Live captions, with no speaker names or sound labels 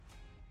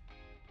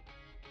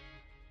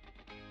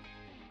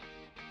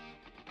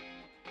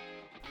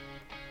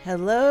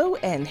Hello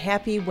and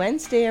happy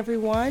Wednesday,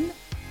 everyone.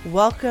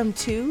 Welcome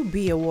to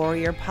Be a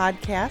Warrior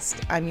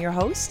podcast. I'm your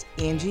host,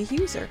 Angie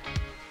Huser.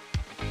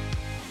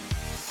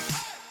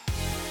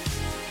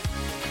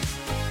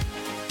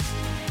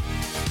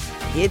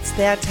 It's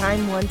that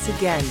time once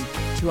again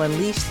to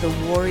unleash the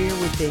warrior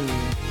within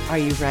you. Are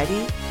you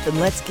ready? Then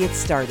let's get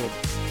started.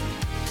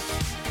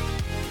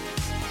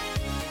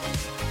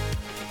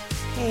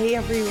 Hey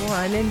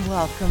everyone, and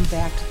welcome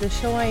back to the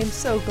show. I am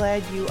so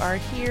glad you are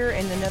here,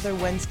 and another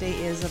Wednesday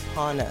is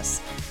upon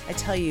us. I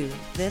tell you,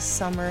 this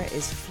summer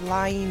is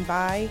flying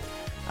by,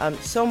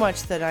 so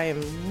much that I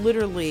am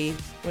literally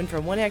went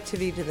from one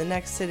activity to the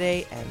next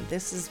today, and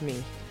this is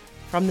me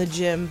from the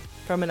gym,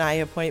 from an eye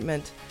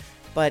appointment.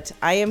 But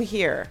I am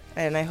here,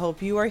 and I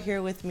hope you are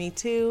here with me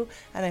too,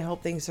 and I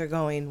hope things are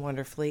going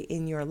wonderfully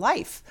in your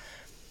life.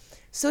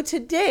 So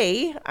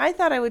today, I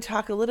thought I would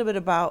talk a little bit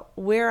about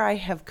where I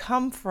have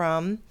come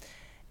from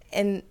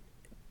and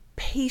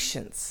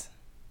patience.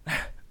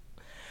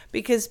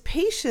 Because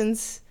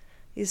patience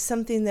is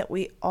something that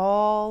we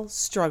all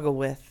struggle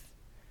with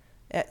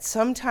at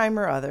some time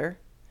or other.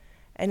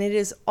 And it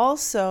is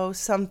also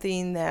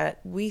something that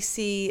we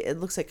see, it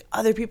looks like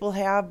other people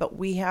have, but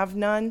we have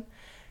none.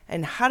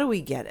 And how do we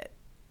get it?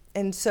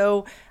 And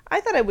so I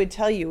thought I would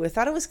tell you, I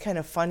thought it was kind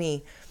of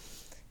funny.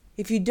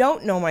 If you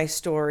don't know my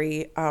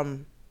story,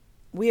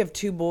 we have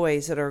two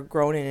boys that are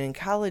grown and in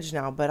college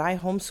now, but I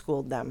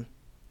homeschooled them.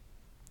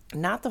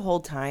 Not the whole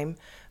time,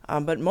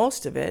 but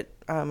most of it.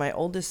 My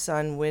oldest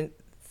son went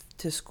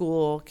to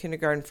school,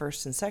 kindergarten,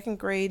 first and second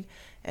grade,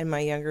 and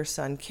my younger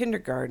son,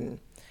 kindergarten.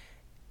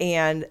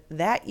 And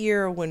that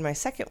year when my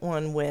second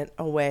one went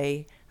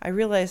away, I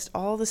realized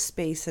all the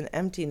space and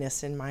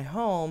emptiness in my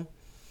home.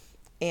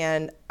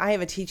 And I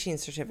have a teaching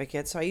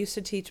certificate, so I used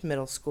to teach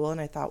middle school, and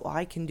I thought, well,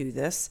 I can do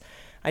this.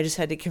 I just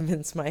had to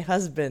convince my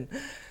husband.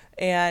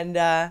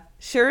 And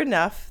sure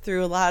enough,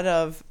 through a lot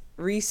of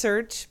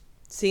research,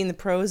 seeing the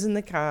pros and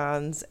the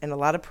cons, and a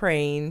lot of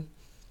praying,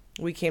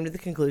 we came to the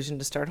conclusion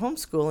to start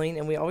homeschooling.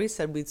 And we always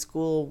said we'd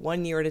school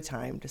 1 year at a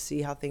time to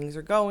see how things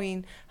are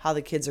going, how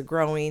the kids are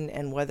growing,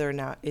 and whether or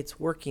not it's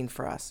working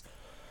for us.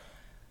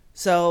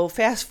 So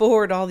fast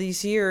forward all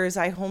these years,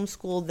 I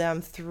homeschooled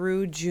them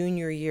through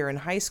junior year in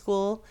high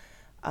school.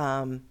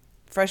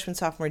 Freshman,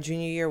 sophomore,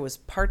 junior year was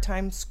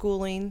part-time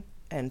schooling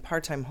and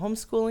part-time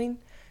homeschooling,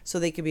 so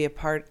they could be a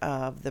part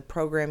of the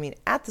programming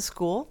at the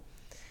school.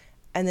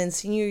 And then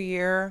senior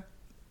year,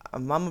 a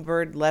mama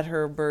bird let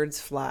her birds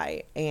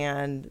fly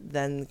and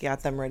then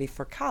got them ready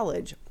for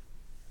college.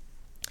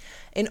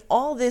 In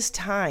all this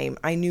time,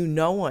 I knew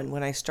no one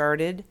when I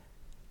started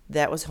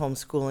that was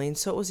homeschooling,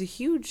 so it was a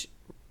huge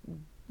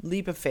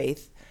leap of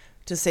faith,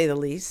 to say the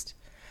least.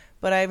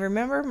 But I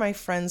remember my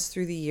friends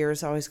through the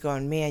years always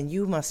going, man,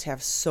 you must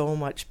have so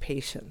much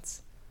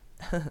patience.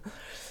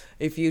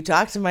 If you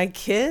talk to my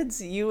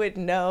kids, you would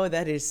know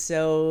that is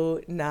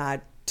so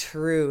not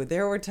true.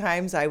 There were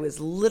times I was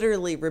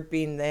literally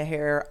ripping the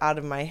hair out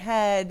of my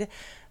head,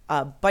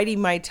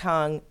 biting my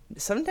tongue,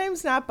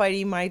 sometimes not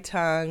biting my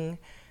tongue.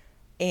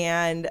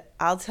 And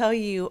I'll tell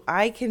you,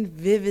 I can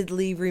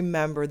vividly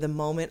remember the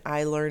moment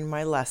I learned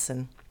my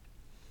lesson.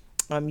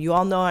 You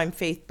all know I'm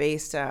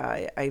faith-based.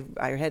 I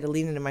had to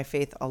lean into my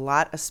faith a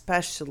lot,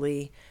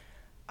 especially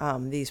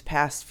these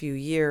past few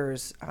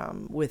years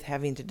with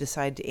having to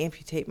decide to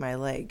amputate my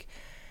leg.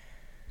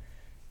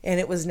 And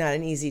it was not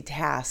an easy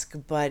task,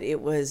 but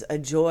it was a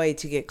joy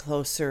to get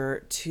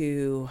closer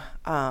to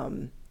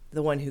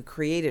the one who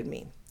created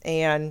me.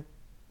 And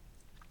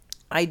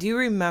I do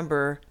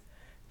remember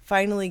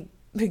finally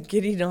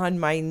getting on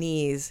my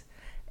knees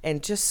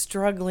and just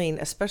struggling,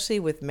 especially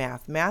with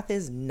math. Math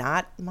is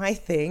not my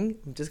thing.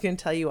 I'm just going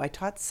to tell you, I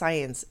taught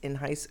science in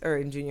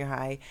junior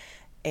high,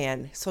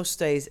 and social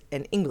studies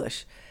and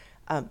English.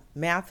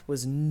 Math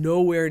was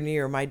nowhere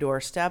near my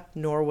doorstep,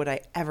 nor would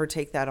I ever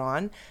take that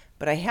on.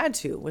 But I had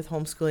to with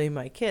homeschooling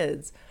my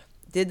kids.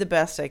 Did the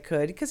best I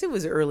could because it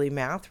was early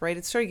math, right?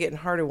 It started getting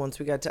harder once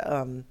we got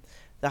to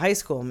the high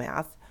school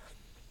math.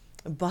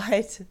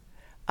 But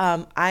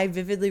I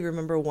vividly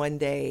remember one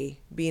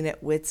day being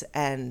at wit's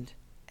end.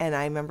 And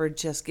I remember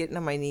just getting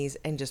on my knees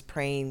and just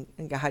praying,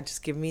 and God,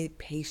 just give me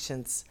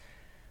patience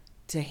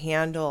to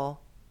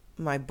handle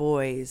my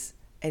boys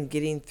and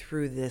getting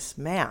through this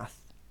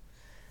math.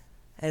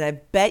 And I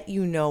bet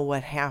you know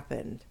what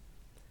happened.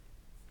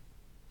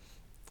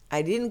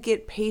 I didn't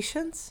get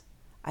patience.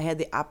 I had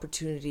the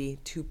opportunity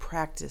to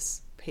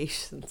practice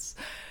patience.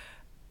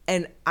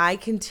 And I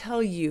can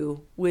tell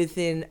you,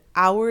 within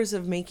hours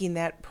of making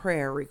that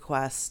prayer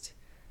request,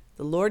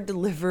 the Lord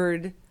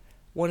delivered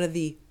one of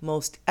the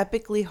most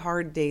epically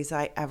hard days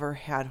I ever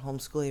had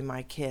homeschooling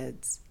my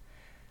kids.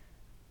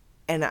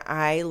 And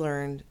I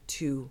learned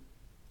to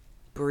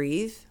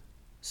breathe,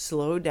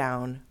 slow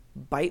down,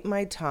 bite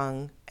my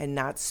tongue, and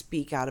not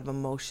speak out of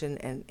emotion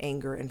and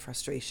anger and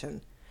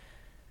frustration.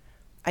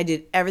 I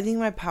did everything in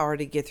my power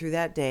to get through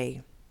that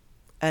day.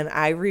 And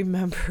I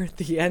remember at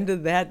the end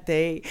of that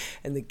day,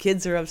 and the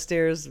kids are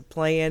upstairs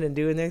playing and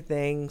doing their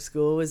thing.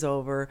 School was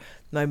over.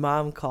 My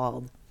mom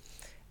called.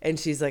 And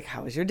she's like,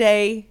 how was your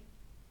day?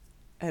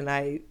 and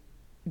I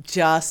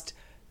just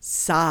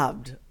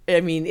sobbed.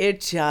 I mean,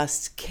 it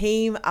just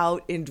came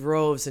out in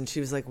droves, and she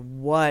was like,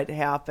 "What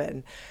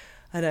happened?"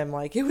 And I'm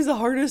like, "It was the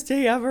hardest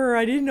day ever.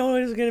 I didn't know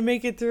I was going to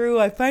make it through.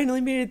 I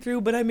finally made it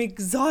through, but I'm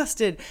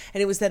exhausted."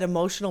 And it was that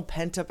emotional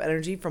pent-up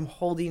energy from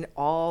holding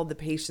all the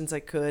patience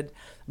I could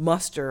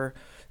muster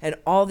and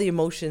all the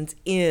emotions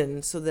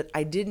in so that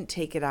I didn't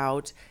take it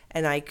out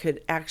and I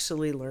could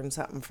actually learn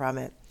something from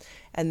it.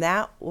 And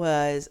that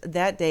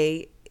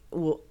day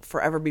will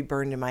forever be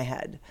burned in my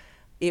head.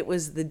 It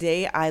was the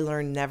day I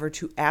learned never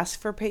to ask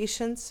for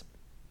patience.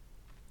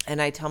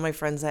 And I tell my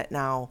friends that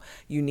now.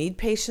 You need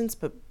patience,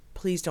 but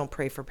please don't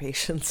pray for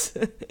patience.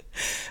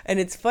 And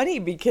it's funny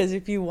because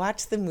if you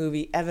watch the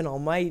movie Evan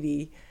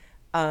Almighty,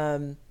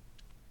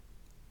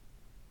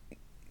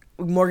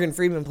 Morgan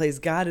Freeman plays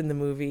God in the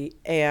movie,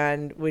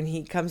 and when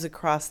he comes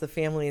across the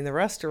family in the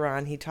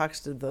restaurant, he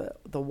talks to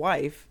the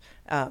wife,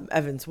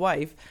 Evan's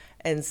wife,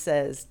 and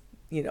says,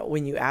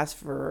 when you ask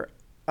for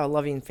a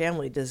loving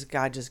family, does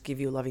God just give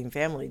you a loving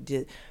family?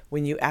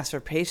 When you ask for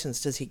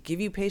patience, does he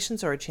give you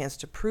patience or a chance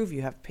to prove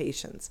you have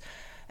patience?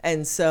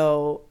 And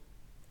so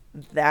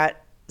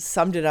that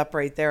summed it up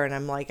right there. And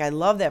I'm like, I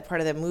love that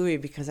part of that movie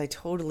because I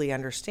totally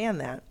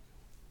understand that.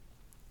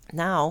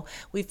 Now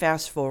we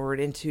fast forward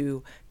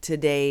into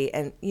today,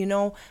 and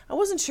I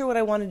wasn't sure what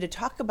I wanted to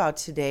talk about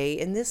today.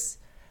 And this,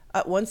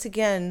 once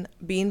again,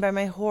 being by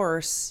my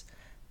horse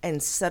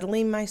and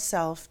settling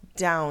myself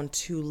down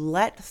to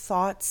let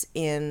thoughts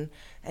in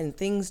and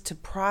things to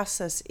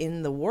process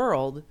in the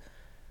world,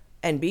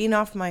 and being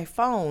off my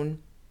phone,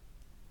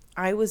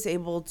 I was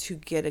able to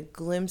get a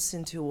glimpse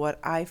into what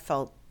I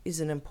felt is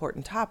an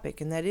important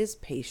topic, and that is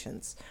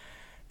patience.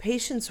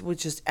 Patience with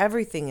just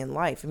everything in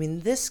life. I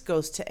mean, this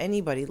goes to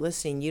anybody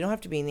listening. You don't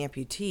have to be an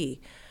amputee.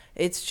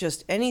 It's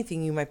just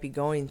anything you might be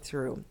going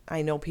through.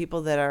 I know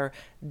people that are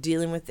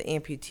dealing with the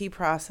amputee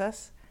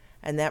process,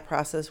 and that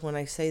process, when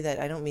I say that,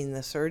 I don't mean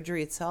the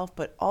surgery itself,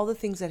 but all the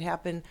things that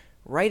happen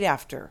right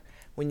after,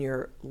 when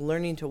you're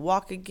learning to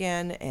walk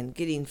again and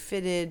getting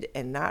fitted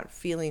and not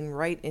feeling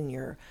right in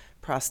your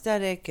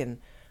prosthetic, and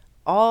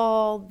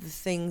all the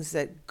things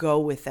that go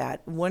with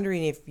that,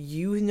 wondering if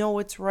you know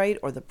what's right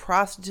or the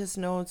prosthetist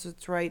knows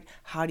what's right.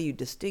 How do you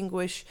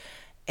distinguish?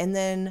 And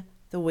then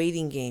the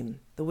waiting game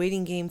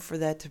for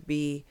that to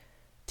be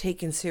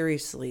taken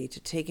seriously, to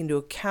take into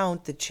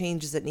account the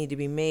changes that need to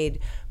be made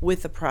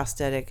with the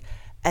prosthetic.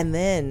 And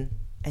then,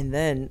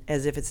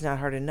 as if it's not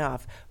hard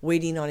enough,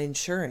 waiting on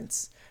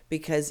insurance,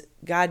 because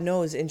God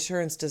knows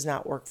insurance does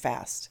not work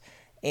fast.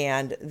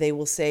 And they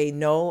will say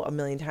no a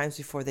million times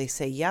before they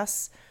say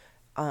yes.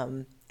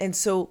 And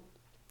so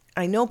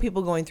I know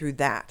people going through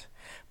that,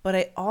 but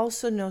I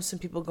also know some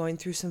people going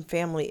through some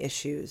family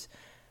issues.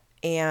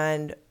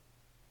 And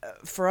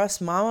for us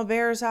mama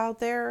bears out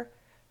there,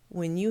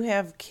 when you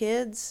have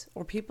kids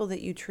or people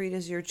that you treat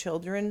as your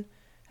children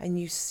and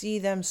you see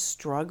them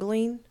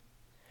struggling,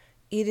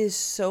 it is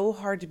so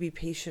hard to be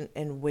patient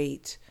and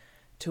wait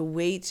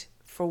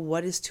for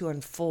what is to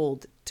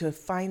unfold, to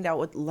find out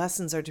what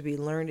lessons are to be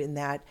learned in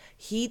that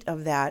heat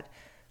of that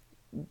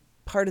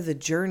part of the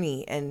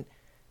journey. And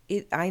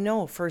I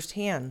know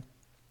firsthand,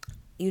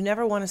 you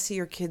never want to see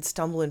your kids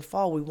stumble and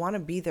fall. We want to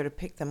be there to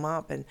pick them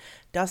up and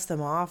dust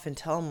them off and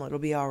tell them it'll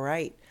be all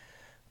right.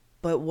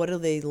 But what do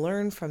they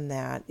learn from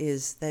that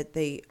is that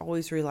they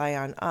always rely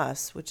on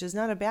us, which is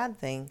not a bad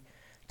thing,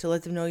 to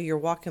let them know you're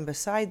walking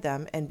beside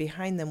them and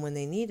behind them when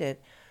they need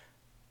it.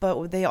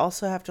 But they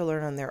also have to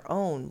learn on their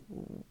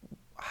own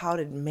how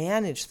to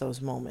manage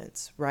those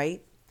moments,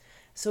 right?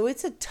 So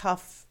it's a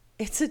tough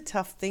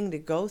thing to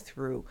go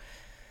through.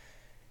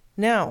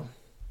 Now,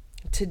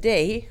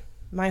 today,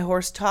 my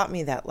horse taught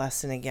me that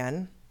lesson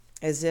again,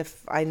 as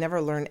if I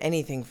never learned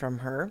anything from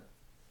her.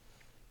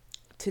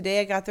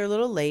 Today I got there a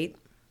little late.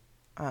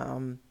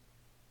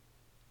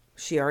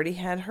 She already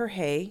had her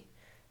hay,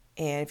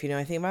 and if you know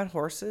anything about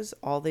horses,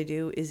 all they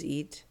do is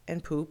eat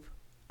and poop.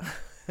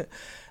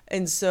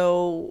 And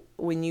so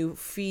when you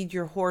feed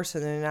your horse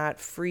and they're not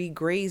free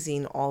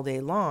grazing all day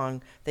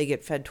long, they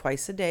get fed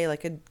twice a day,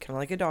 kind of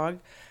like a dog,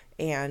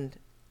 and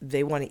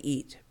they want to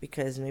eat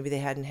because maybe they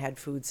hadn't had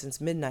food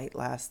since midnight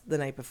the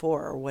night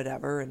before or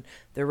whatever, and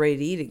they're ready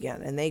to eat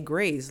again, and they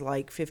graze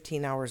like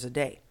 15 hours a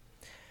day.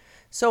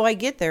 So I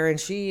get there and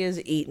she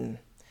is eating,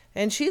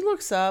 and she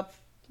looks up,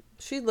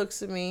 she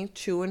looks at me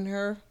chewing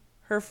her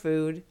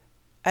food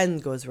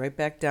and goes right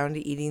back down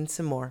to eating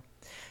some more.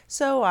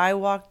 So I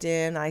walked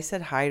in, I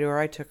said hi to her,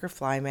 I took her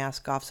fly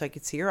mask off so I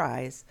could see her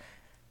eyes,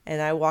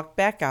 and I walked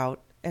back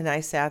out and I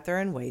sat there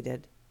and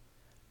waited.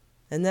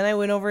 And then I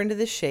went over into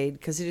the shade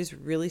because it is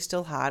really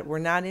still hot. We're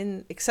not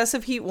in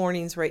excessive heat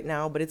warnings right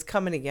now, but it's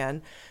coming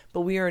again.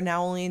 But we are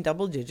now only in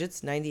double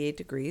digits, 98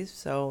 degrees.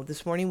 So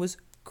this morning was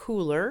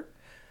cooler,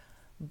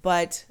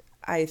 but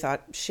I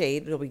thought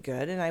shade, it'll be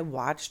good. And I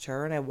watched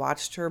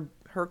her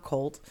her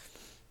colt.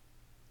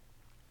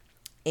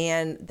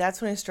 And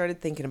that's when I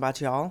started thinking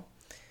about y'all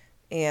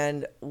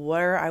and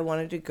where I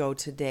wanted to go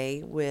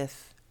today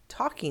with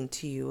talking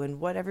to you and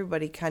what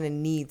everybody kind of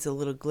needs a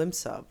little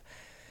glimpse of.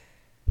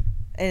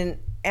 And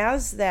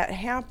as that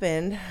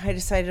happened, I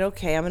decided,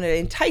 okay, I'm going to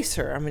entice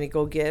her. I'm going to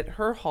go get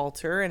her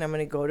halter and I'm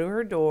going to go to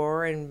her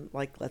door and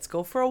like, let's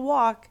go for a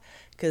walk,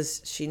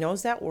 because she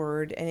knows that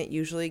word and it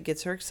usually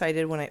gets her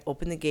excited when I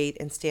open the gate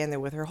and stand there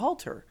with her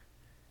halter.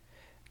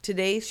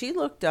 Today she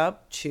looked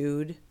up,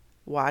 chewed,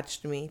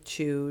 watched me,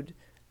 chewed,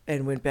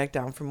 and went back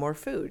down for more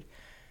food.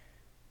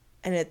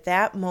 And at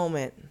that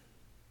moment,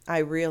 I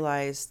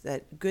realized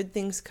that good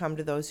things come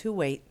to those who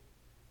wait,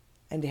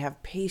 and to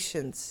have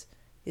patience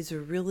is a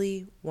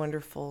really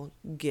wonderful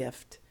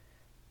gift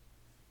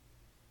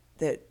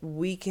that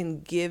we can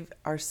give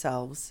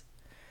ourselves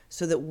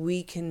so that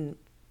we can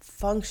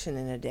function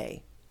in a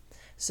day.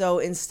 So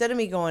instead of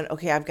me going,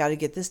 okay, I've got to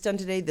get this done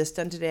today,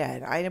 I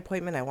had an eye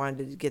appointment, I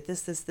wanted to get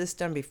this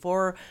done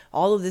before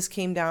all of this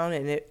came down,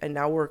 and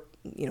now we're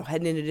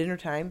heading into dinner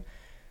time.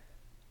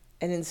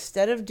 And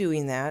instead of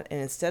doing that,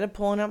 and instead of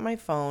pulling out my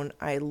phone,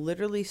 I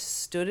literally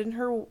stood in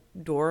her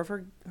door of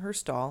her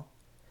stall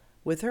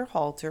with her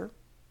halter,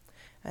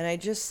 and I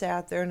just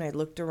sat there and I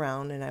looked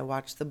around and I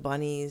watched the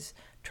bunnies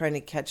trying to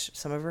catch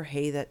some of her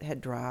hay that had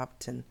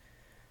dropped, and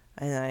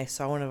I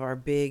saw one of our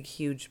big,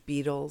 huge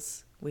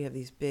beetles. We have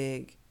these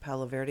big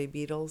Palo Verde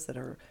beetles that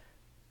are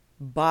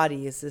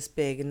body is this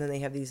big, and then they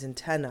have these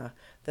antennae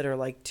that are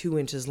like 2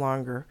 inches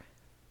longer.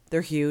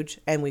 They're huge,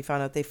 and we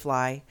found out they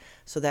fly,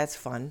 so that's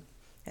fun.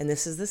 And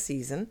this is the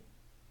season.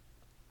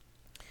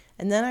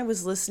 And then I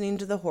was listening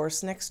to the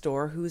horse next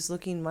door, who's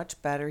looking much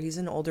better. He's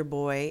an older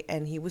boy,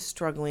 and he was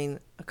struggling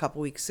a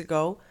couple weeks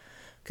ago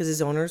because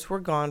his owners were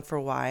gone for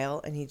a while,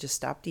 and he just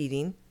stopped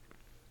eating.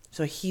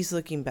 So he's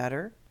looking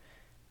better.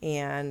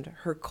 And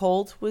her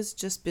colt was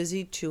just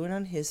busy chewing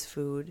on his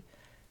food.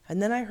 And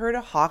then I heard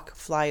a hawk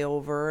fly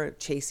over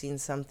chasing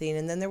something,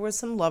 and then there was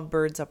some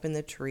lovebirds up in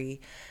the tree.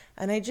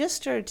 And I just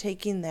started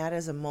taking that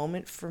as a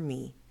moment for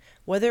me.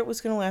 Whether it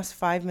was going to last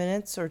 5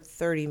 minutes or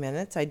 30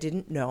 minutes, I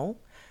didn't know.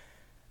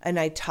 And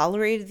I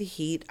tolerated the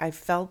heat. I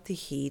felt the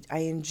heat. I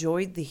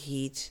enjoyed the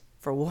heat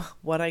for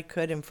what I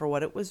could and for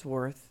what it was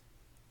worth.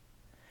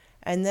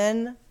 And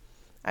then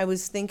I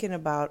was thinking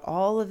about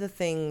all of the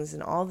things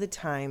and all the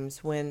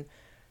times when,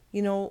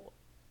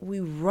 we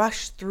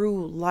rush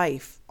through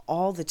life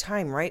all the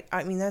time, right?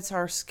 I mean, that's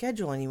our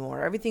schedule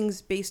anymore.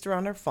 Everything's based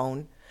around our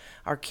phone.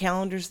 Our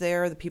calendar's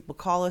there, the people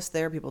call us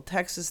there, people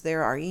text us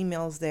there, our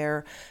emails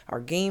there, our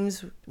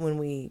games when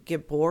we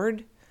get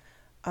bored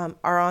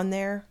are on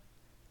there.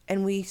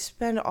 And we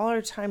spend all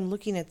our time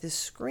looking at this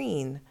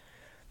screen,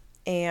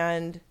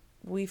 and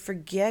we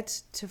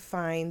forget to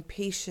find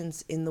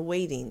patience in the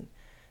waiting,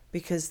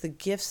 because the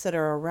gifts that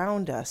are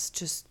around us,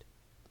 just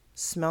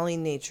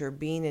smelling nature,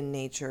 being in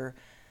nature,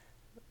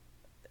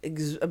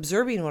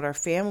 observing what our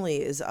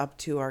family is up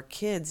to, our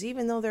kids,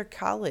 even though they're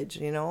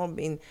college,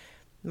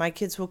 my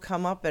kids will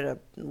come up at a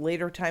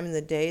later time in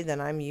the day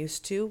than I'm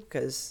used to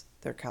because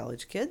they're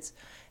college kids.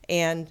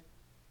 And,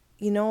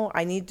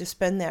 I need to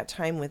spend that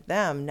time with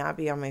them, not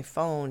be on my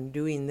phone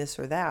doing this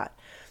or that.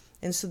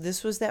 And so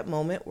this was that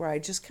moment where I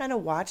just kind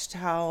of watched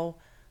how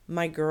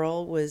my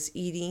girl was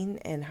eating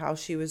and how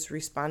she was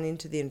responding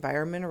to the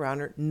environment around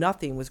her.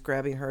 Nothing was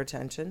grabbing her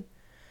attention.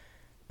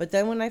 But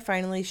then when I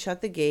finally shut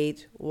the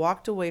gate,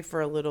 walked away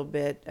for a little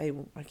bit, I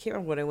can't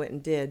remember what I went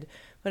and did,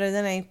 but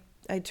then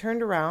I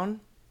turned around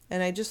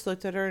and I just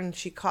looked at her, and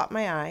she caught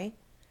my eye,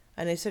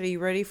 and I said, "Are you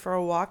ready for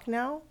a walk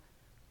now?"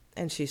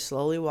 And she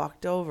slowly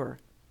walked over,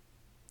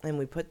 and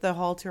we put the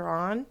halter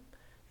on,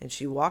 and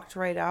she walked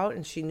right out,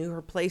 and she knew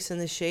her place in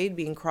the shade,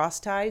 being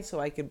cross-tied,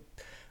 so I could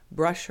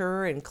brush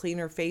her and clean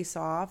her face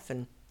off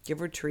and give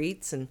her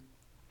treats. And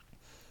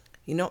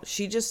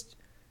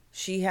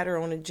she had her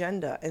own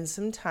agenda. And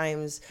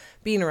sometimes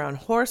being around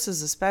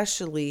horses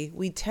especially,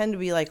 we tend to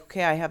be like,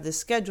 okay, I have this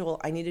schedule,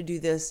 I need to do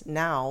this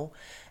now.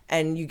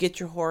 And you get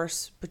your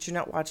horse, but you're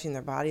not watching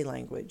their body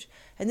language.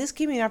 And this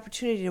gave me an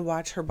opportunity to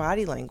watch her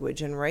body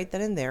language. And right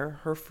then and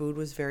there, her food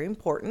was very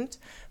important,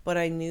 but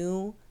I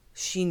knew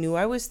she knew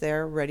I was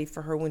there, ready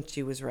for her when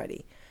she was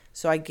ready.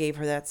 So I gave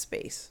her that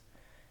space.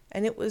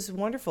 And it was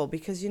wonderful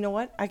because you know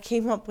what? I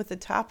came up with a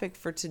topic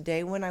for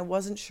today when I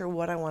wasn't sure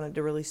what I wanted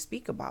to really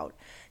speak about.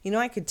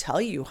 I could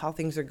tell you how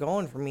things are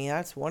going for me.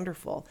 That's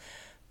wonderful.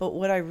 But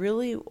what I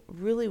really,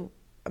 really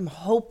am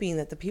hoping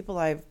that the people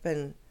I've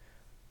been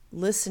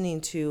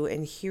listening to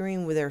and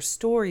hearing with their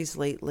stories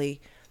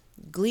lately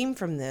glean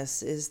from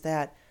this is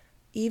that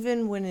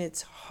even when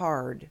it's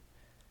hard,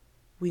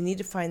 we need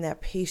to find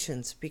that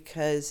patience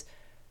because,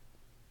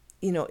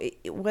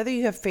 whether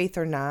you have faith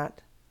or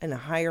not, in a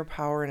higher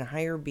power and a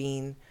higher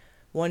being,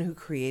 one who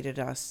created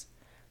us,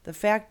 the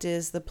fact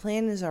is the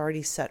plan is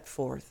already set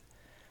forth.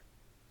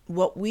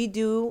 What we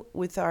do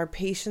with our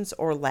patience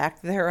or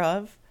lack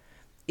thereof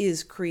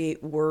is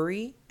create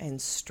worry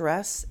and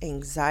stress,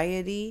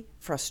 anxiety,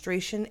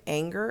 frustration,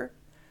 anger,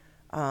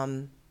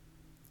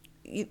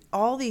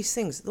 all these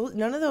things.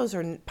 None of those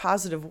are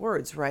positive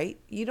words, right?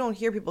 You don't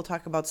hear people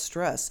talk about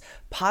stress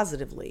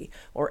positively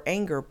or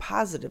anger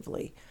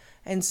positively.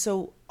 And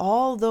so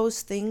all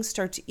those things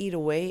start to eat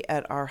away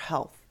at our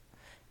health.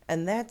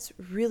 And that's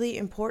really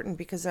important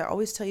because I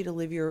always tell you to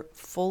live your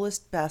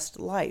fullest, best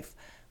life.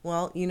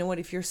 Well, you know what?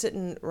 If you're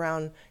sitting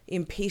around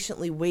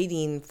impatiently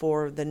waiting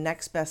for the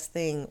next best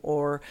thing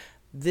or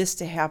this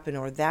to happen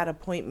or that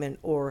appointment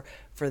or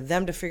for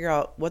them to figure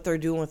out what they're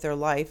doing with their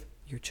life,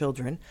 your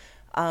children,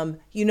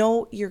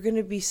 you're going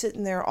to be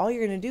sitting there. All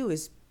you're going to do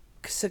is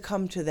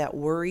succumb to that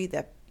worry,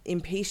 that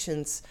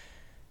impatience,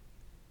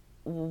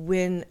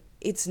 when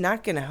it's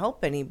not going to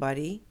help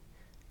anybody.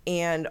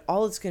 And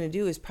all it's going to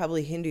do is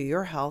probably hinder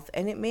your health,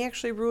 and it may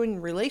actually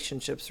ruin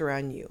relationships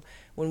around you.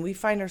 When we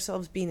find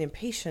ourselves being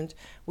impatient,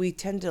 we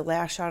tend to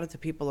lash out at the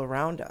people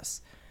around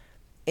us.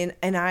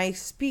 And I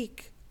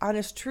speak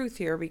honest truth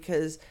here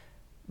because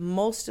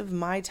most of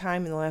my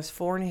time in the last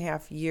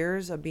 4.5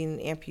 years of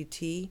being an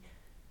amputee,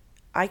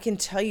 I can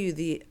tell you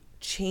the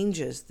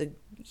changes, the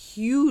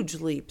huge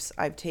leaps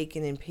I've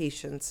taken in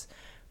patience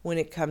when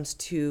it comes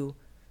to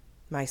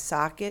my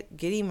socket,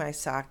 getting my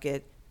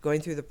socket, going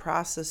through the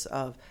process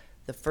of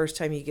the first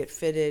time you get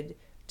fitted,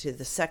 to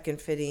the second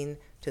fitting,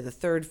 to the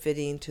third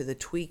fitting, to the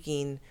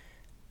tweaking,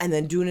 and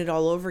then doing it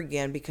all over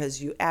again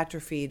because you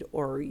atrophied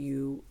or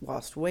you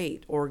lost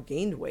weight or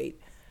gained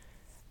weight.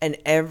 And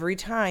every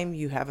time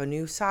you have a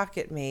new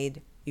socket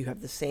made, you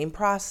have the same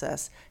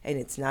process, and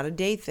it's not a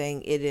day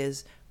thing, it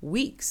is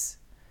weeks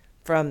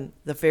from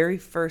the very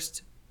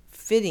first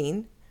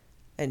fitting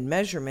and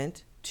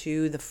measurement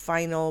to the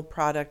final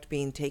product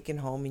being taken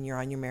home and you're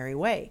on your merry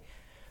way.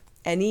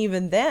 And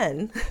even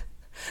then,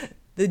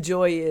 the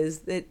joy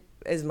is that,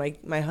 as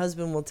my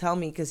husband will tell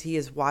me, because he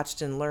has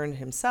watched and learned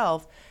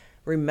himself,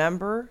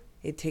 remember,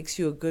 it takes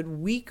you a good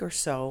week or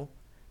so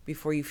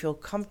before you feel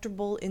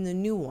comfortable in the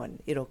new one.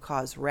 It'll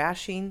cause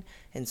rashing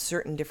and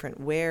certain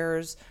different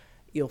wears.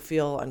 You'll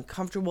feel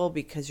uncomfortable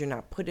because you're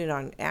not putting it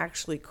on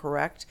actually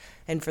correct.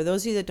 And for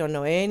those of you that don't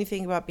know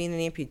anything about being an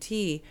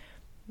amputee,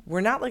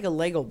 we're not like a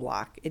Lego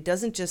block. It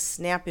doesn't just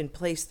snap in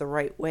place the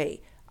right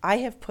way. I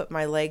have put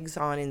my legs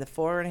on in the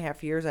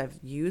 4.5 years I've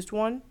used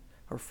one,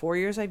 or 4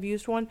 years I've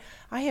used one.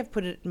 I have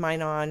put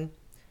mine on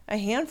a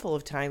handful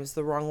of times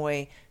the wrong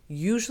way,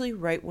 usually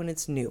right when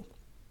it's new.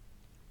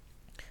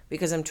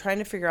 Because I'm trying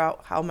to figure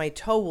out how my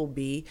toe will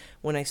be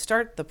when I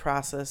start the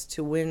process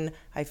to when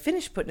I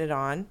finish putting it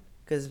on,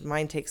 because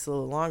mine takes a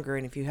little longer,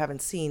 and if you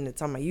haven't seen,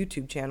 it's on my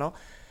YouTube channel.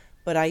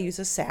 But I use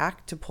a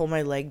sack to pull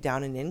my leg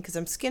down and in because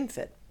I'm skin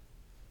fit.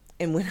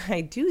 And when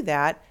I do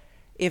that,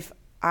 if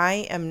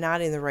I am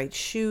not in the right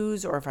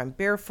shoes, or if I'm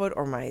barefoot,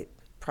 or my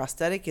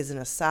prosthetic is in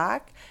a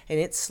sock and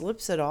it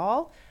slips at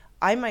all,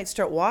 I might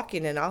start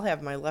walking and I'll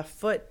have my left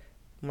foot,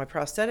 my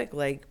prosthetic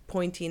leg,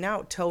 pointing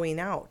out, toeing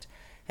out,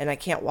 and I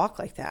can't walk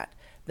like that.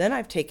 Then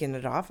I've taken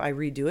it off, I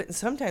redo it, and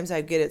sometimes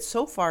I get it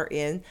so far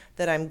in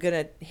that I'm going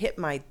to hit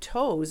my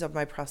toes of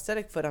my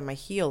prosthetic foot on my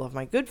heel of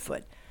my good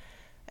foot.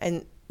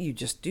 And you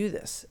just do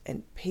this.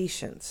 And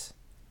patience.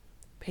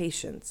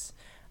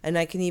 And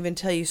I can even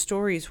tell you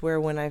stories where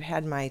when I've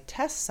had my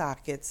test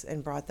sockets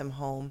and brought them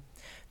home,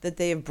 that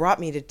they have brought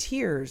me to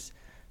tears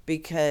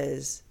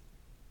because,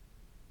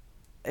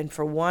 and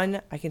for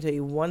one, I can tell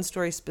you one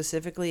story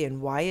specifically and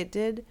why it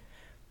did.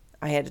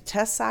 I had a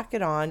test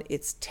socket on.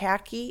 It's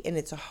tacky and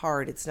it's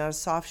hard. It's not a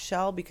soft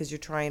shell because you're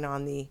trying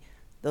on the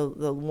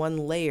one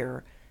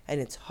layer,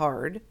 and it's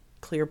hard,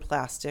 clear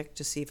plastic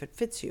to see if it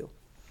fits you.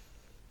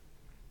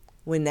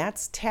 When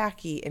that's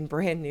tacky and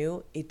brand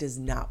new, it does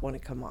not want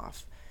to come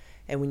off.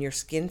 And when you're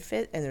skin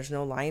fit and there's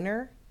no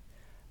liner,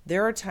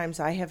 there are times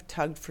I have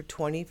tugged for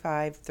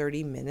 25,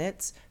 30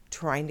 minutes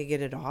trying to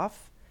get it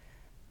off,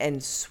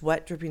 and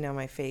sweat dripping down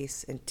my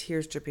face and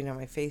tears dripping down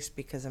my face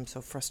because I'm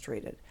so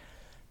frustrated.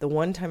 The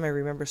one time I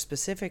remember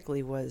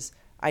specifically was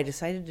I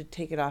decided to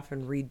take it off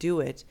and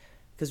redo it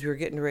because we were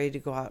getting ready to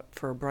go out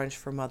for a brunch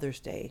for Mother's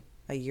Day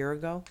a year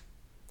ago.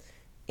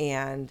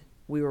 And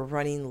we were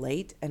running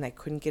late and I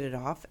couldn't get it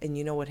off. And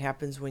you know what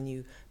happens when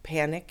you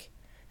panic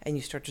and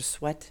you start to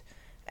sweat?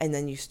 And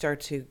then you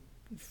start to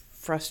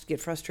get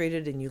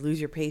frustrated and you lose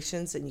your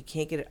patience and you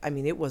can't get it. I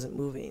mean, it wasn't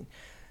moving.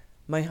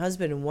 My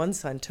husband and one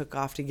son took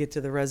off to get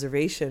to the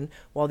reservation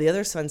while the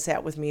other son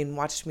sat with me and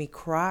watched me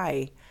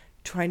cry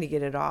trying to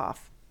get it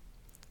off.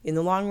 In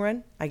the long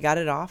run, I got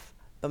it off,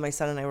 but my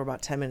son and I were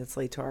about 10 minutes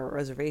late to our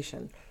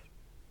reservation.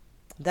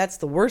 That's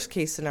the worst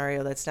case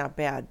scenario. That's not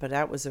bad, but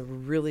that was a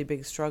really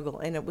big struggle.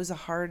 And it was a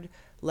hard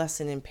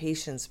lesson in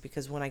patience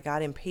because when I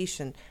got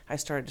impatient, I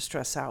started to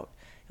stress out.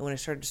 And when I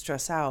started to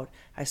stress out,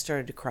 I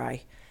started to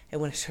cry.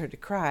 And when I started to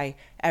cry,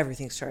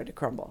 everything started to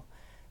crumble.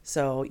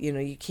 So,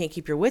 you can't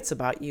keep your wits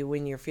about you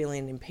when you're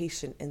feeling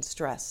impatient and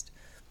stressed.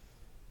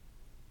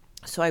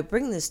 So I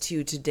bring this to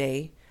you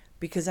today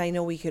because I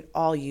know we could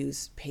all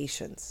use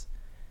patience.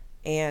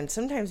 And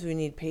sometimes we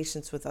need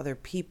patience with other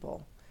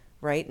people,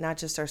 right? Not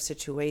just our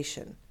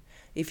situation.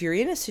 If you're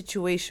in a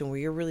situation where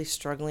you're really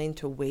struggling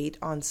to wait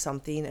on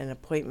something, an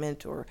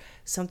appointment or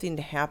something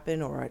to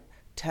happen or a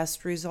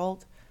test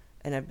result,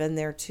 and I've been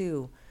there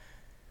too,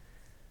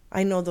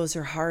 I know those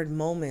are hard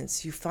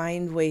moments. You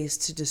find ways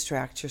to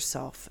distract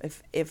yourself.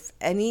 If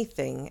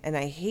anything, and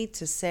I hate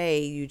to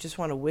say, you just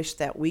want to wish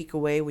that week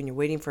away when you're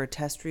waiting for a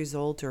test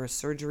result or a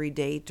surgery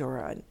date or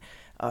an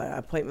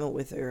appointment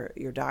with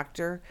your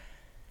doctor,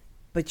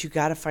 but you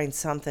got to find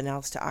something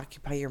else to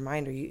occupy your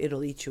mind or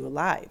it'll eat you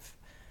alive.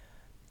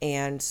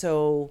 And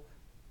so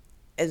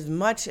as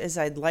much as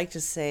I'd like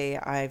to say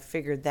I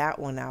figured that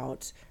one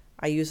out,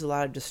 I use a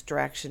lot of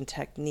distraction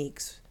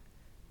techniques,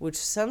 which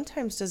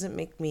sometimes doesn't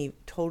make me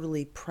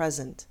totally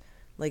present.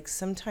 Like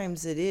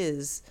sometimes it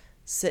is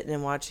sitting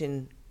and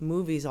watching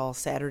movies all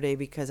Saturday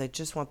because I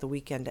just want the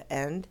weekend to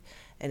end.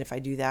 And if I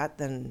do that,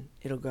 then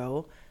it'll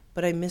go.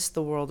 But I miss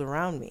the world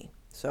around me.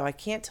 So I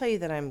can't tell you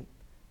that I'm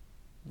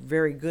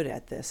very good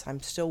at this.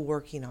 I'm still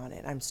working on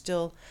it. I'm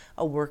still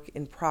a work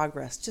in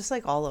progress, just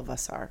like all of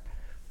us are.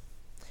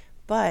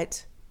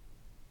 But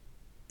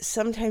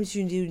sometimes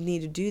you do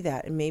need to do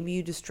that. And maybe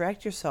you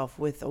distract yourself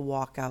with a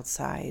walk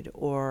outside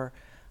or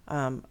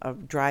a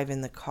drive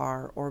in the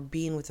car or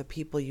being with the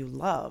people you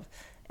love.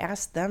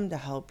 Ask them to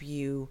help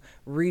you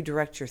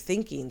redirect your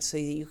thinking so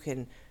that you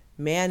can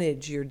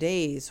manage your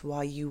days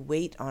while you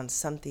wait on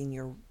something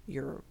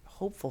you're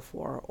hopeful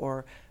for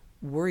or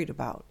worried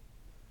about.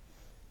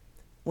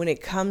 When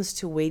it comes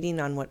to waiting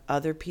on what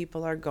other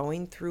people are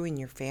going through in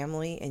your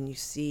family and you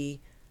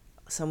see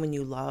someone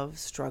you love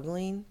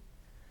struggling,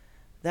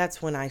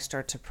 that's when I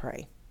start to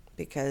pray,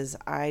 because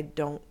I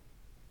don't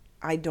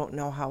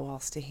know how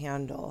else to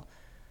handle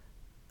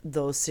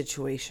those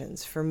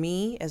situations. For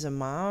me, as a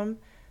mom,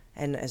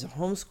 and as a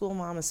homeschool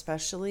mom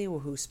especially,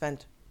 who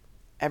spent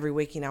every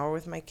waking hour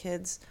with my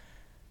kids,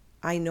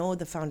 I know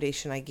the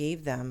foundation I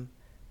gave them,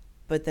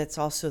 but that's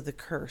also the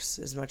curse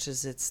as much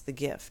as it's the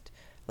gift.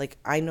 Like,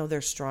 I know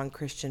they're strong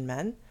Christian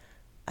men,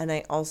 and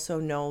I also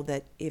know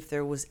that if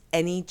there was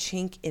any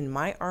chink in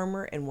my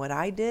armor and what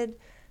I did,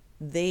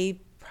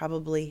 they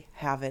probably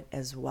have it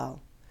as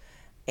well.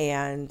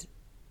 And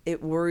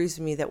it worries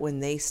me that when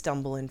they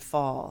stumble and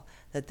fall,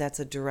 that's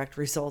a direct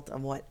result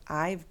of what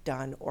I've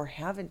done or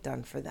haven't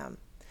done for them.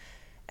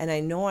 And I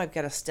know I've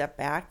got to step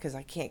back because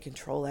I can't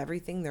control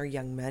everything. They're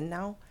young men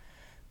now.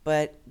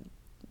 But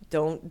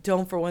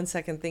don't for one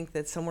second think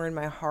that somewhere in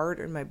my heart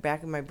or in my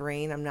back of my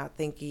brain, I'm not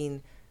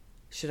thinking,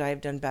 should I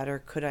have done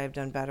better? Could I have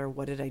done better?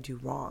 What did I do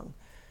wrong?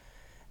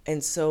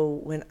 And so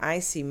when I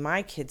see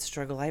my kids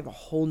struggle, I have a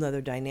whole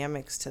nother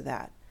dynamics to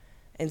that.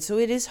 And so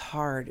it is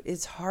hard.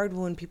 It's hard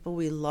when people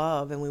we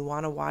love and we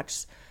want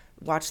to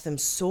watch them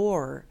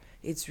soar.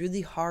 It's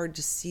really hard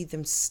to see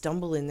them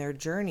stumble in their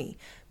journey.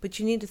 But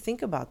you need to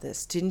think about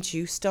this. Didn't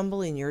you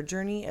stumble in your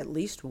journey at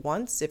least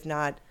once, if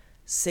not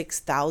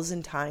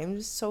 6,000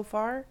 times so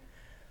far?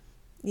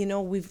 You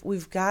know,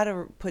 we've got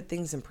to put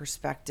things in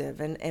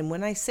perspective. And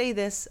when I say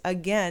this,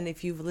 again,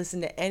 if you've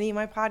listened to any of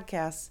my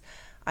podcasts,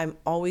 I'm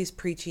always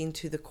preaching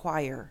to the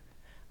choir.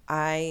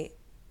 I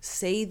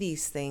say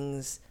these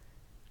things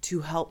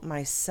to help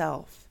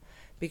myself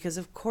because,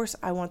 of course,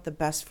 I want the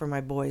best for my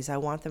boys. I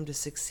want them to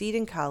succeed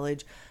in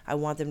college. I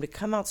want them to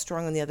come out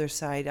strong on the other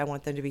side. I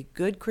want them to be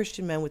good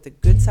Christian men with a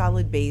good,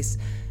 solid base,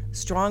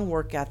 strong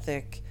work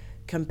ethic,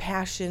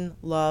 compassion,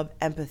 love,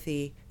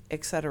 empathy,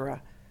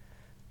 etc.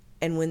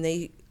 And when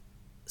they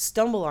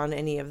stumble on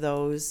any of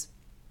those,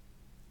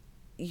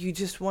 you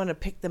just want to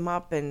pick them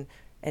up and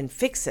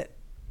fix it.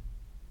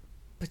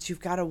 But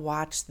you've got to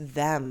watch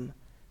them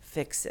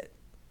fix it.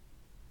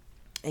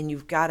 And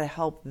you've got to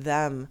help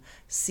them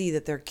see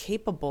that they're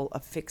capable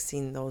of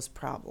fixing those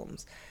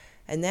problems.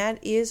 And that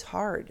is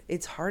hard.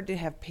 It's hard to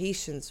have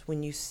patience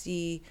when you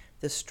see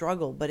the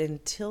struggle. But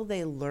until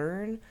they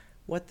learn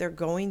what they're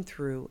going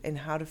through and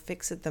how to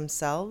fix it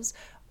themselves,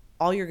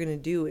 all you're going to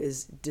do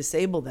is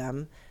disable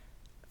them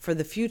for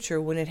the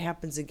future when it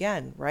happens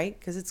again, right?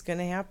 Because it's going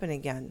to happen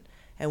again.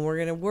 And we're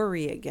going to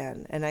worry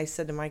again. And I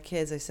said to my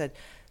kids, I said,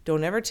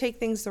 don't ever take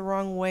things the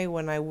wrong way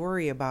when I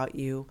worry about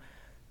you.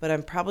 But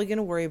I'm probably going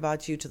to worry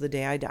about you till the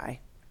day I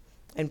die.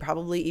 And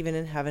probably even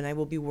in heaven, I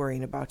will be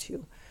worrying about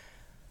you.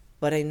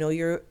 But I know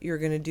you're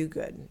going to do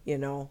good, you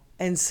know.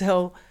 And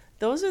so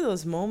those are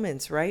those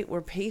moments, right,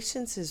 where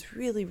patience is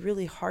really,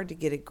 really hard to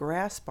get a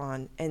grasp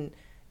on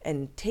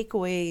and take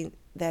away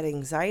that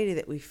anxiety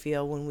that we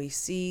feel when we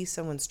see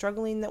someone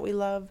struggling that we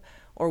love,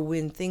 or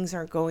when things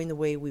aren't going the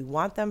way we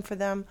want them for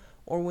them,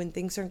 or when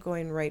things aren't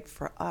going right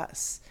for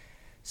us.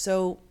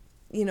 So,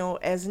 you know,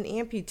 as an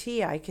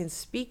amputee, I can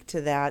speak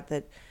to that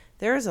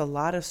there is a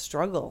lot of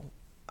struggle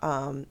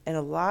and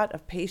a lot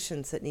of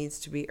patience that needs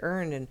to be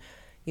earned. And,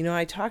 you know,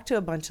 I talked to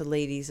a bunch of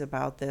ladies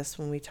about this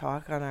when we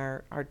talk on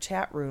our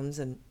chat rooms,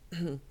 and,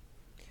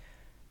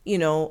 you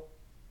know,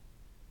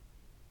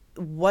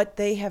 what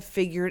they have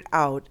figured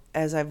out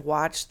as I've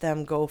watched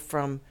them go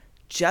from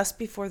just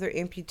before their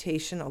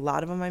amputation, a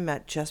lot of them I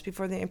met just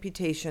before the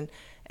amputation,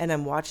 and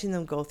I'm watching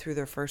them go through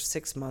their first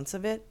 6 months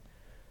of it,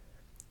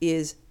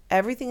 is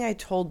everything I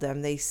told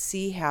them they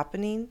see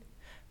happening,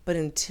 but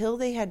until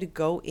they had to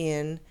go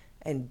in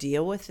and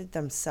deal with it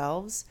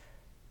themselves,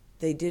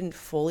 they didn't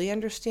fully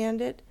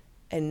understand it,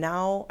 And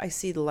now I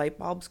see the light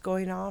bulbs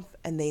going off,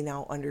 and they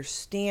now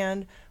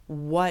understand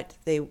what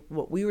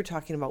we were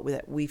talking about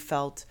that we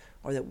felt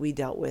or that we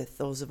dealt with,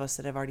 those of us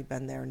that have already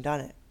been there and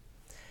done it.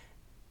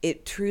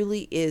 It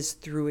truly is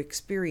through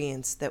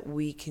experience that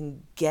we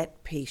can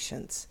get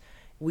patience.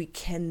 We're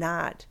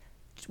not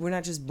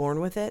just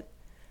born with it.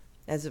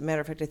 As a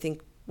matter of fact, I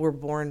think we're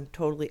born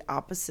totally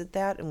opposite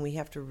that, and we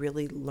have to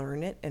really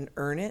learn it and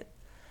earn it.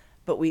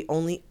 But we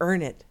only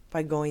earn it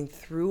by going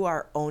through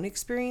our own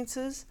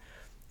experiences,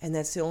 and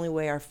that's the only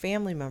way our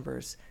family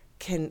members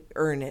can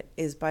earn it,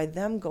 is by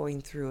them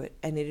going through it.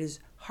 And it is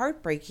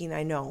heartbreaking,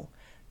 I know,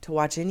 to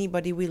watch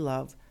anybody we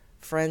love,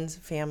 friends,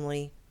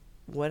 family,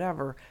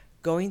 whatever,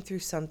 going through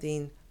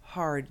something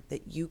hard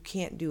that you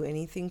can't do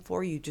anything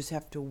for. You just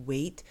have to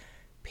wait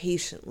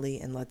patiently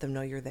and let them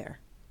know you're there.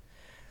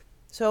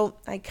 So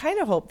I kind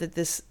of hope that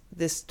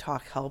this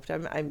talk helped.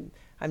 I'm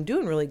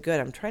doing really good.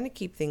 I'm trying to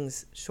keep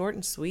things short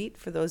and sweet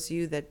for those of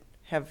you that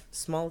have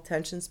small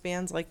attention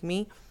spans like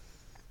me.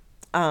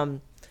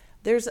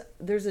 There's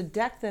a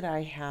deck that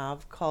I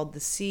have called the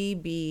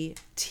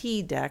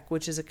CBT deck,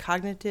 which is a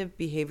cognitive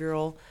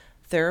behavioral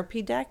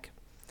therapy deck.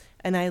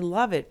 And I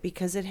love it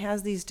because it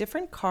has these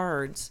different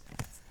cards.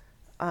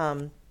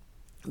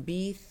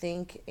 Be,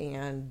 think,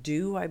 and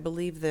do, I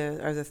believe,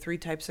 are the three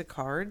types of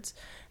cards.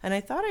 And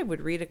I thought I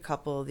would read a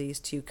couple of these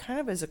to you kind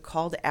of as a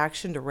call to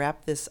action to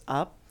wrap this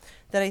up,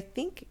 that I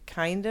think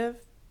kind of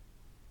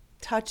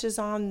touches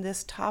on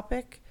this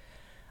topic.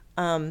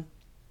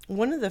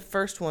 One of the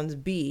first ones,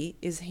 B,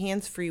 is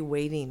hands-free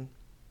waiting.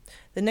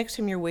 The next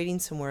time you're waiting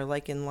somewhere,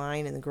 like in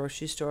line in the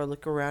grocery store,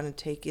 look around and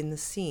take in the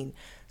scene.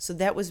 So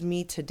that was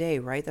me today,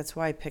 right? That's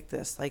why I picked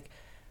this. Like,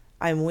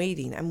 I'm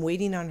waiting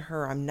on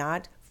her. I'm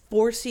not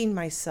forcing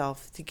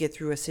myself to get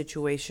through a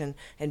situation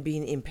and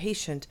being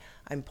impatient.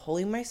 I'm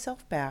pulling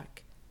myself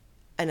back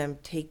and I'm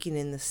taking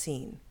in the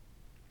scene.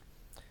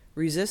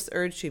 Resist the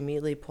urge to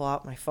immediately pull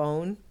out my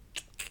phone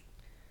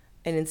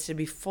and instead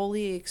be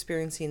fully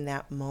experiencing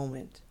that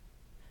moment.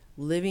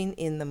 Living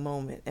in the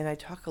moment. And I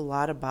talk a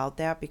lot about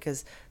that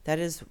because that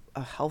is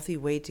a healthy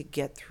way to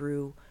get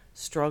through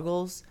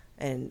struggles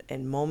and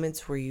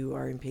moments where you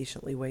are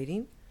impatiently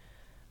waiting.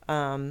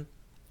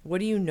 What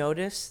do you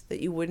notice that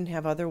you wouldn't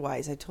have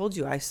otherwise? I told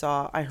you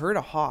I heard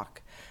a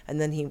hawk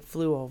and then he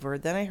flew over.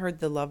 Then I heard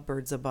the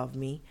lovebirds above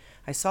me.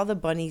 I saw the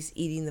bunnies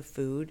eating the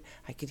food.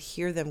 I could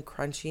hear them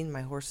crunching,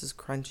 my horses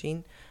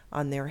crunching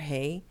on their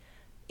hay,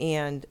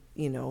 and,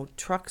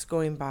 trucks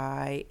going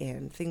by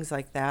and things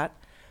like that.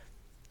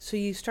 So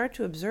you start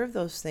to observe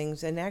those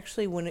things, and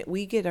actually when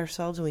we get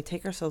ourselves and we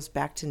take ourselves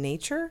back to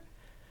nature,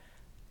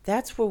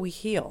 that's where we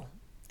heal.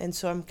 And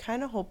so I'm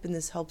kind of hoping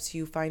this helps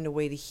you find a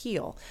way to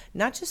heal,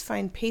 not just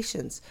find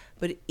patience,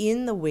 but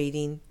in the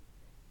waiting,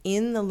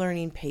 in the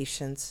learning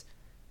patience,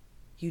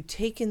 you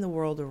take in the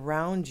world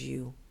around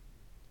you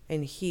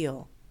and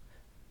heal.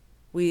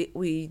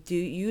 We do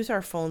use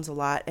our phones a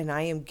lot, and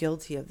I am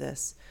guilty of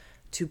this,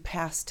 to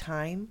pass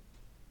time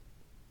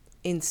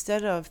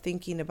instead of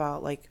thinking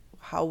about like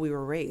how we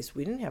were raised.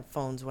 We didn't have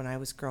phones when I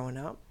was growing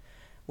up.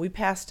 We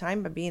passed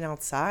time by being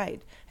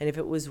outside. And if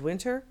it was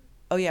winter,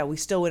 oh yeah, we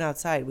still went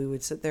outside. We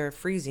would sit there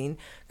freezing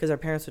because our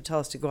parents would tell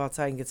us to go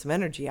outside and get some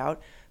energy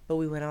out, but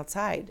we went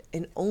outside.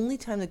 And only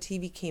time the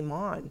TV came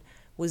on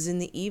was in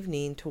the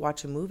evening to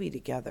watch a movie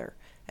together.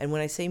 And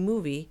when I say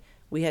movie,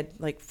 we had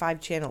like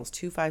 5 channels,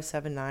 2, 5,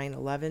 7, 9,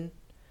 11.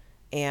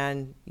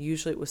 And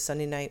usually it was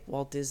Sunday night,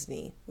 Walt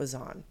Disney was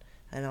on.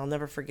 And I'll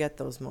never forget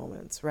those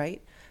moments,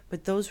 right?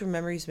 But those were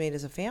memories made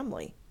as a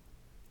family.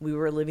 We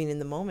were living in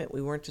the moment.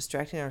 We weren't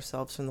distracting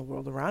ourselves from the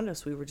world around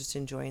us. We were just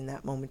enjoying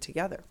that moment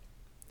together.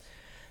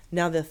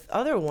 Now the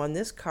other one,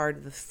 this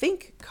card, the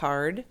Think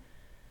card,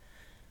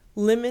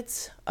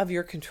 limits of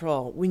your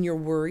control. When you're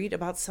worried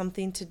about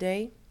something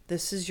today,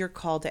 this is your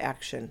call to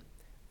action.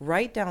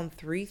 Write down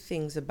 3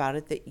 things about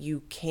it that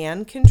you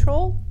can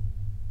control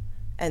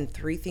and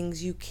 3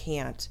 things you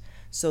can't.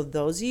 So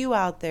those of you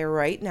out there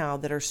right now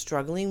that are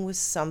struggling with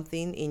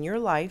something in your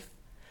life,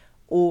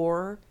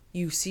 or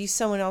you see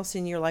someone else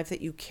in your life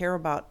that you care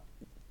about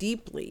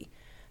deeply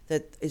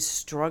that is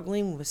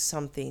struggling with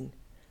something,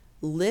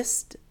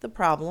 list the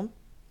problem,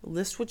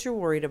 list what you're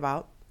worried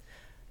about,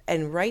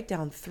 and write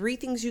down 3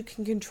 things you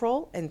can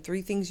control and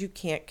 3 things you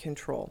can't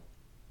control.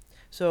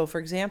 So, for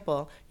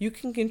example, you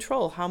can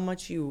control how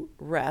much you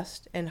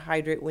rest and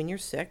hydrate when you're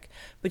sick,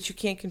 but you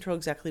can't control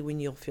exactly when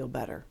you'll feel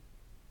better.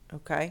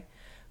 Okay?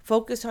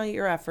 Focus on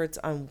your efforts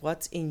on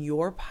what's in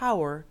your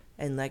power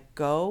and let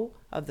go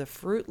of the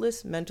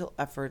fruitless mental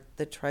effort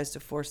that tries to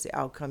force the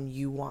outcome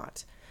you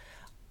want.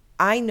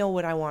 I know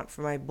what I want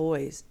for my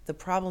boys. The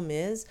problem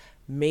is,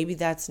 maybe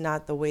that's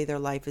not the way their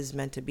life is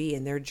meant to be,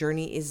 and their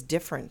journey is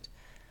different.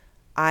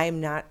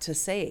 I'm not to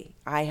say.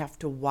 I have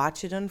to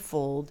watch it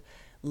unfold,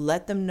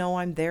 let them know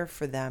I'm there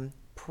for them,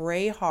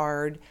 pray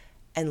hard,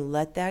 and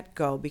let that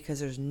go, because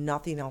there's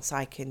nothing else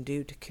I can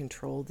do to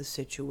control the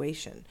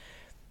situation.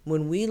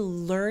 When we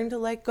learn to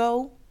let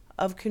go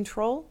of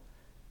control,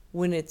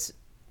 when it's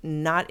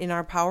not in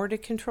our power to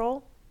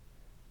control,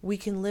 we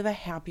can live a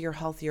happier,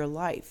 healthier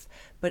life.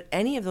 But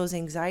any of those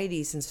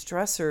anxieties and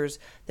stressors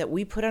that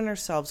we put on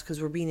ourselves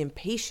because we're being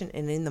impatient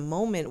and in the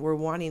moment we're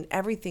wanting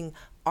everything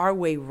our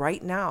way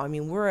right now. I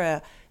mean, we're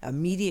a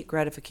immediate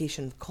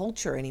gratification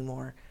culture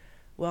anymore.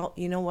 Well,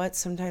 you know what?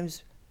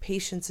 Sometimes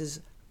patience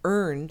is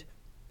earned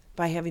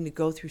by having to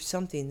go through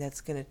something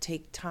that's going to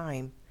take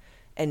time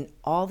and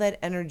all that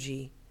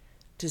energy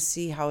to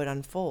see how it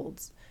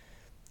unfolds.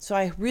 So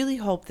I really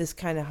hope this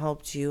kind of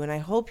helped you, and I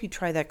hope you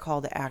try that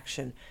call to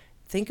action.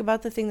 Think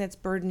about the thing that's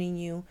burdening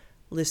you.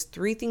 List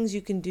 3 things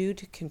you can do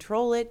to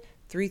control it,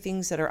 3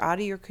 things that are out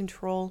of your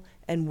control,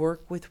 and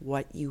work with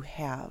what you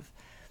have.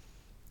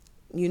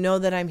 You know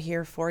that I'm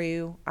here for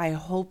you. I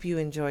hope you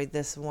enjoyed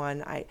this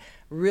one. I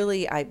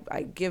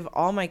give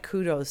all my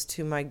kudos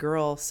to my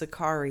girl,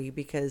 Sakari,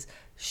 because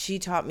she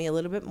taught me a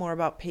little bit more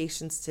about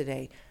patience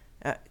today.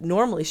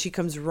 Normally, she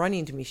comes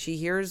running to me. She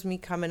hears me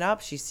coming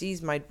up. She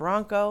sees my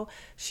Bronco.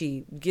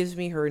 She gives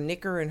me her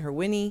knicker and her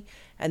Winnie,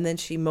 and then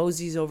she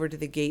moseys over to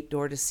the gate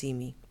door to see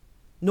me.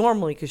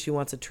 Normally, because she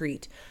wants a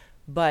treat.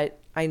 But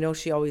I know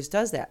she always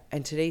does that.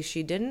 And today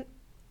she didn't.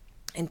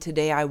 And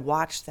today I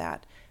watched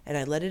that. And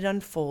I let it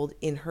unfold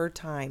in her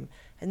time.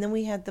 And then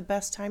we had the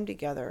best time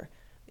together.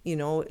 You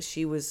know,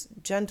 she was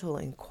gentle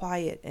and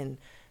quiet. And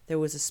there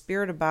was a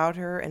spirit about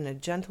her and a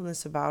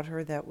gentleness about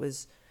her that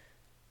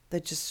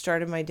just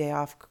started my day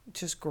off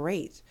just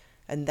great.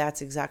 And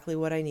that's exactly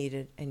what I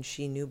needed. And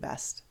she knew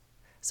best.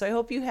 So I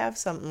hope you have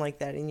something like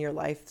that in your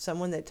life.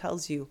 Someone that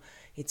tells you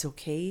it's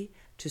okay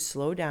to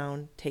slow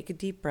down, take a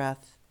deep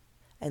breath,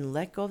 and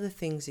let go of the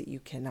things that you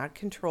cannot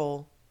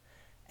control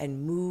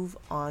and move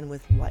on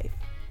with life.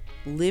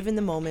 Live in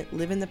the moment,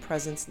 live in the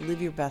presence,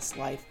 live your best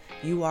life.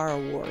 You are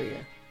a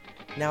warrior.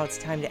 Now it's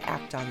time to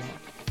act on that.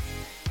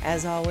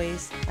 As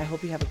always, I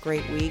hope you have a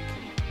great week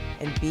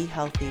and be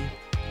healthy,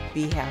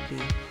 be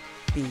happy,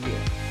 be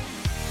you.